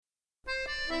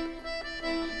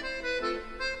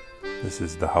This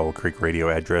is the Howell Creek radio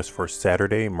address for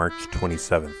Saturday, March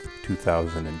 27th,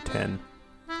 2010.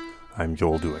 I'm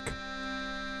Joel Duick.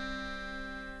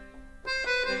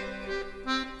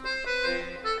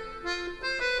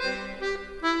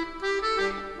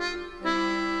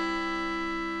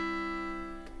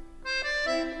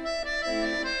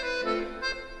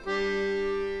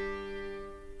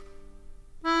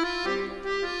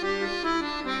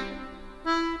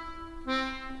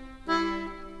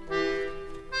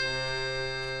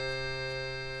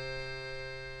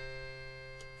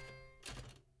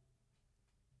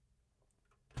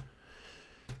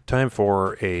 Time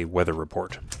for a weather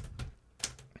report.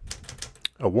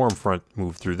 A warm front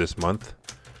moved through this month,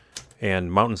 and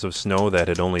mountains of snow that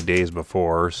had only days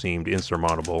before seemed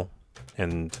insurmountable,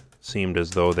 and seemed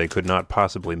as though they could not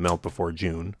possibly melt before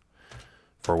June,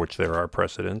 for which there are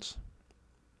precedents,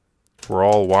 were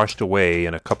all washed away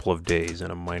in a couple of days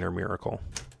in a minor miracle.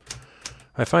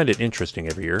 I find it interesting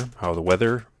every year how the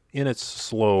weather, in its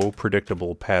slow,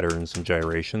 predictable patterns and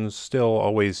gyrations, still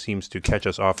always seems to catch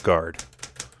us off guard.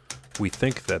 We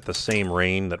think that the same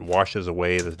rain that washes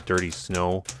away the dirty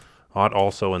snow ought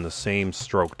also in the same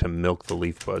stroke to milk the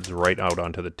leaf buds right out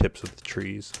onto the tips of the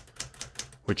trees,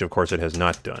 which of course it has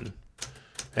not done,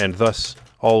 and thus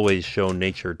always show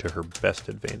nature to her best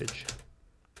advantage.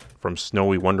 From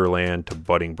snowy wonderland to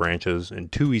budding branches in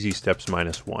 2 easy steps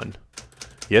minus 1.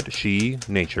 Yet she,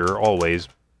 nature, always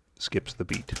skips the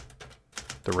beat.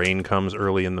 The rain comes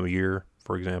early in the year,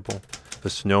 for example. The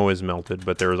snow is melted,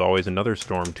 but there is always another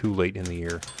storm too late in the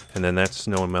year, and then that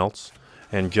snow melts,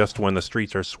 and just when the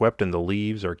streets are swept and the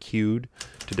leaves are cued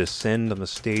to descend on the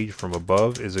stage from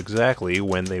above is exactly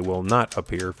when they will not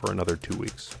appear for another 2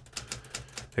 weeks.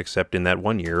 Except in that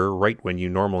one year, right when you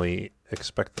normally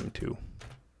expect them to.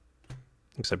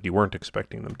 Except you weren't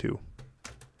expecting them to.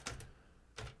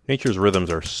 Nature's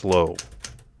rhythms are slow,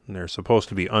 and they're supposed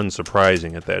to be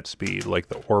unsurprising at that speed, like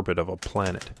the orbit of a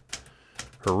planet.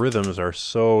 Her rhythms are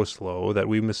so slow that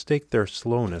we mistake their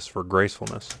slowness for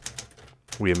gracefulness.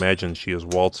 We imagine she is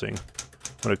waltzing,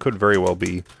 when it could very well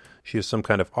be she is some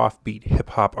kind of offbeat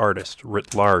hip-hop artist,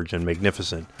 writ large and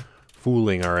magnificent,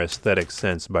 fooling our aesthetic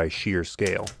sense by sheer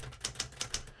scale.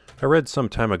 I read some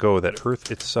time ago that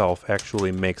Earth itself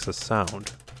actually makes a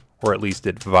sound, or at least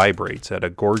it vibrates at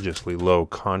a gorgeously low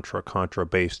contra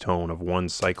bass tone of 1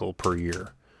 cycle per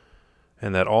year,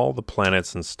 and that all the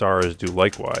planets and stars do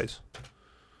likewise.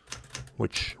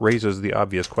 Which raises the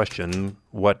obvious question,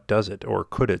 what does it or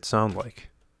could it sound like?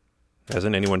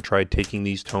 Hasn't anyone tried taking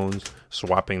these tones,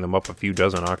 swapping them up a few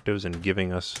dozen octaves, and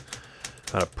giving us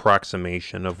an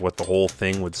approximation of what the whole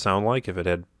thing would sound like if it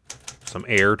had some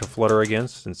air to flutter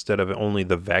against instead of only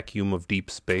the vacuum of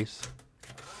deep space?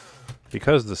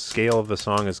 Because the scale of the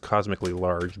song is cosmically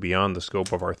large, beyond the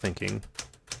scope of our thinking,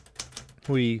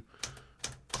 we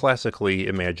classically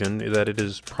imagine that it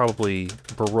is probably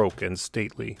baroque and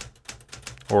stately,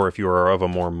 or if you are of a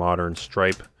more modern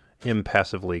stripe,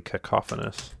 impassively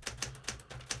cacophonous.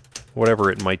 Whatever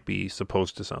it might be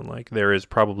supposed to sound like, there is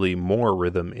probably more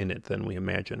rhythm in it than we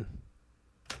imagine.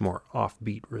 More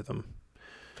offbeat rhythm.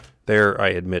 There, I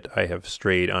admit, I have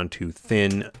strayed onto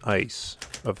thin ice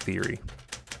of theory.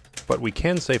 But we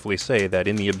can safely say that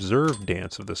in the observed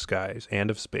dance of the skies and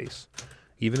of space,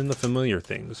 even in the familiar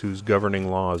things whose governing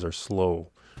laws are slow,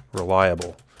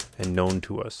 reliable, and known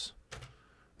to us,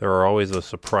 there are always the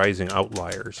surprising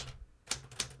outliers.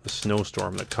 The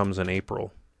snowstorm that comes in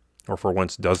April, or for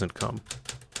once doesn't come.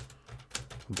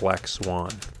 A black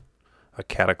swan, a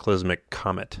cataclysmic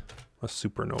comet, a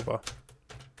supernova.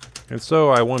 And so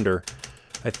I wonder,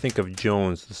 I think of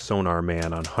Jones, the sonar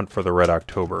man on Hunt for the Red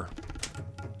October.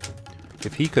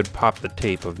 If he could pop the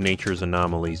tape of nature's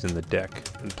anomalies in the deck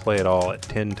and play it all at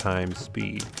 10 times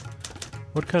speed,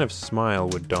 what kind of smile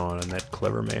would dawn on that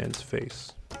clever man's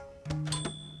face?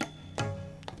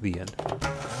 The end.